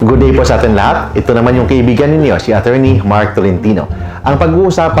Good day po sa atin lahat. Ito naman yung kaibigan ninyo, si Attorney Mark Tolentino. Ang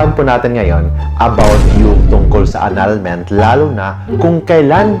pag-uusapan po natin ngayon about yung tungkol sa annulment, lalo na kung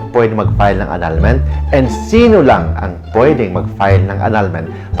kailan pwede mag-file ng annulment and sino lang ang pwedeng mag-file ng annulment.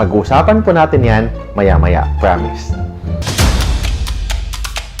 Pag-uusapan po natin yan maya-maya, promise.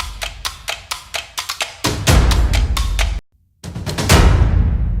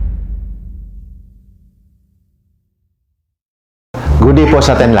 Good day po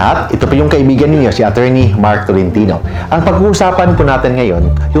sa atin lahat. Ito po yung kaibigan ninyo, si Attorney Mark Tolentino. Ang pag-uusapan po natin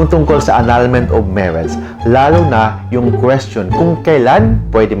ngayon, yung tungkol sa annulment of marriage, lalo na yung question kung kailan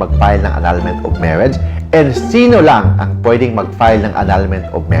pwede mag-file ng annulment of marriage and sino lang ang pwedeng mag-file ng annulment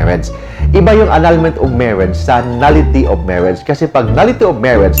of marriage. Iba yung annulment of marriage sa nullity of marriage. Kasi pag nullity of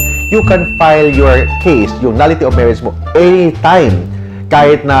marriage, you can file your case, yung nullity of marriage mo, anytime.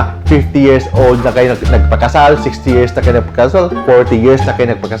 Kahit na 50 years old na kayo nagpakasal, 60 years na kayo nagpakasal, 40 years na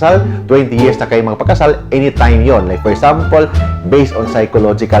kayo nagpakasal, 20 years na kayo magpakasal, anytime yon. Like for example, based on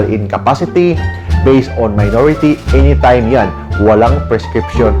psychological incapacity, based on minority, anytime yan. Walang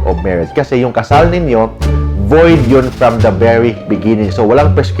prescription of marriage. Kasi yung kasal ninyo, void yun from the very beginning. So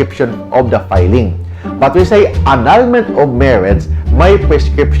walang prescription of the filing. But we say annulment of marriage, may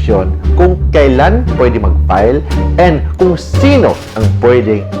prescription kung kailan pwede mag-file and kung sino ang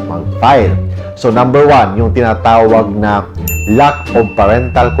pwede mag-file. So number one, yung tinatawag na lack of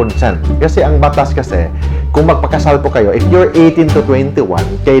parental consent. Kasi ang batas kasi, kung magpakasal po kayo, if you're 18 to 21,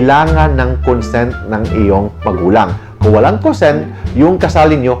 kailangan ng consent ng iyong magulang. Kung walang consent, yung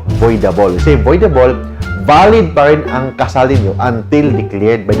kasal niyo voidable. Say voidable, valid pa rin ang kasal niyo until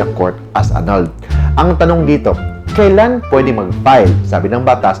declared by the court as annulled. Ang tanong dito, kailan pwede mag-file? Sabi ng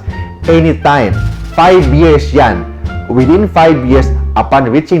batas, anytime. 5 years yan. Within 5 years upon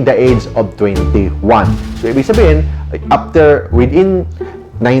reaching the age of 21. So, ibig sabihin, within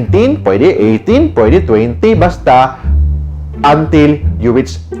 19, pwede 18, pwede 20, basta until you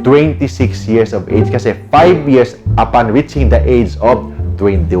reach 26 years of age. Kasi 5 years upon reaching the age of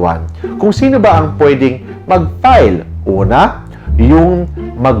 21. Kung sino ba ang pwedeng mag-file? Una, yung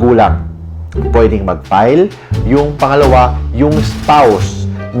magulang pwedeng mag-file. Yung pangalawa, yung spouse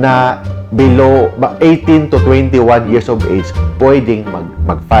na below 18 to 21 years of age pwedeng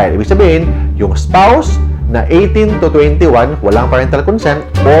mag-file. Ibig sabihin, yung spouse na 18 to 21, walang parental consent,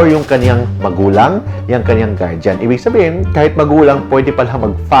 or yung kanyang magulang, yung kanyang guardian. Ibig sabihin, kahit magulang, pwede pala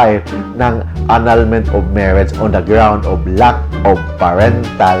mag-file ng annulment of marriage on the ground of lack of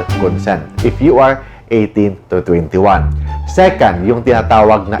parental consent if you are 18 to 21. Second, yung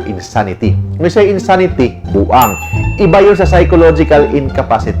tinatawag na insanity. When we say insanity, buang. Iba yun sa psychological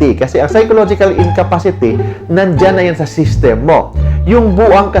incapacity. Kasi ang psychological incapacity, nandyan na yan sa system mo. Yung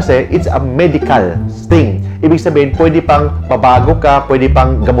buang kasi, it's a medical thing. Ibig sabihin, pwede pang mabago ka, pwede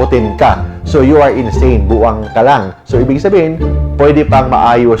pang gamutin ka. So, you are insane. Buang ka lang. So, ibig sabihin, pwede pang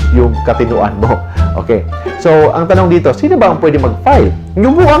maayos yung katinuan mo. Okay. So, ang tanong dito, sino ba ang pwede mag-file?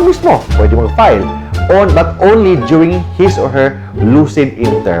 Yung buang mismo, pwede mag-file. But only during his or her lucid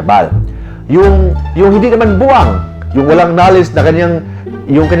interval. Yung hindi naman buang, yung walang knowledge na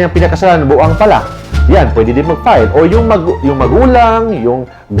yung kanyang pinakasalan, buang pala, yan, pwede din mag-file. O yung magulang, yung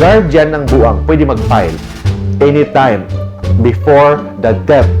guardian ng buang, pwede mag-file anytime before the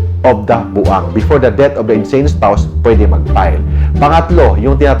death of the buang. Before the death of the insane spouse, pwede mag-file. Pangatlo,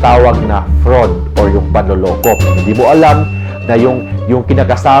 yung tinatawag na fraud or yung panloloko. Hindi mo alam na yung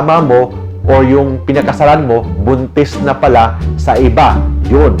kinakasama mo or yung pinakasalan mo, buntis na pala sa iba.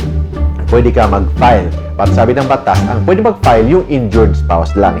 Yun, pwede ka mag-file. But sabi ng batas, ang pwede mag-file yung injured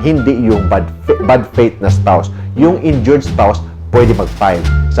spouse lang, hindi yung bad faith na spouse. Yung injured spouse, pwede mag-file.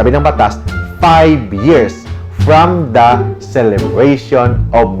 Sabi ng batas, 5 years from the celebration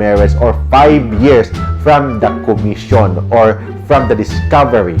of marriage or 5 years from the commission or from the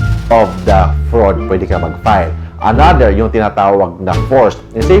discovery of the fraud, pwede ka mag-file. Another, yung tinatawag na force.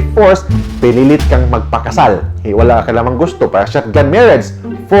 When say force, pinilit kang magpakasal. Wala ka lamang gusto. Para shotgun marriage,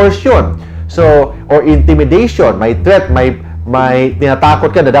 force yun. So, or intimidation, may threat, may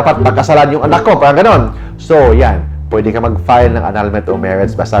tinatakot ka na dapat pagkasalan yung anak ko, parang ganon. So, yan. Pwede ka mag-file ng annulment of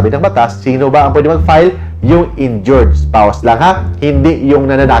marriage. Basta sabi ng batas, sino ba ang pwede mag-file? Yung injured spouse lang, ha? Hindi yung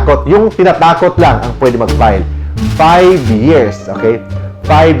nananakot. Yung tinatakot lang ang pwede mag-file. 5 years, okay?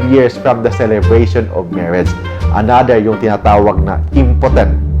 5 years from the celebration of marriage. Another, yung tinatawag na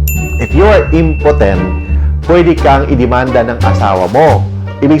impotent. If you are impotent, pwede kang idemanda ng asawa mo.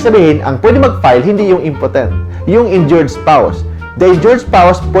 Ibig sabihin, ang pwede mag-file, hindi yung impotent. Yung injured spouse. The injured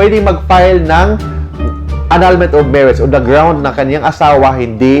spouse, pwede mag-file ng annulment of marriage on the ground na kanyang asawa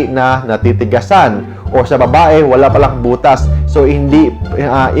hindi na natitigasan o sa babae, wala palang butas. So, hindi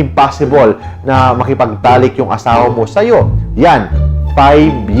impossible na makipagtalik yung asawa mo sa'yo. Yan,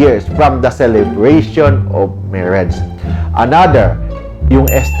 5 years from the celebration of marriage. Another, yung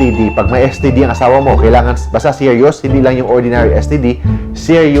STD. Pag may STD ang asawa mo, kailangan basta serious, hindi lang yung ordinary STD,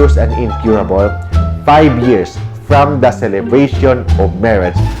 serious and incurable. 5 years from the celebration of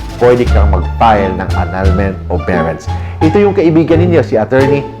marriage, pwede kang mag-file ng annulment of marriage. Ito yung kaibigan ninyo, si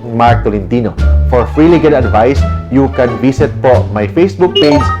Attorney Mark Tolentino. For free legal advice, you can visit po my Facebook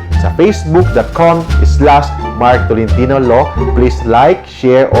page sa facebook.com/MarkTolentinoLaw. Please like,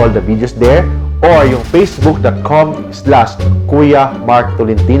 share all the videos there, or yung facebook.com/Kuya Mark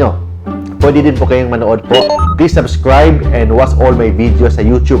Tolentino. Pwede din po kayong manood po. Please subscribe and watch all my videos sa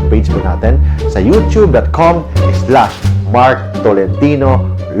YouTube page po natin sa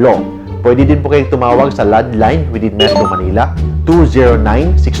youtube.com/MarkTolentinoLaw. Pwede din po kayong tumawag sa landline within Metro Manila,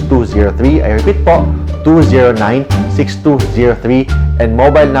 209-6203. I repeat po, 209-6203. And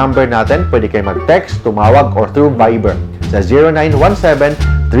mobile number natin, pwede kayong mag-text, tumawag, or through Viber sa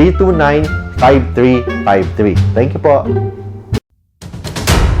 0917-329-5353. Thank you po.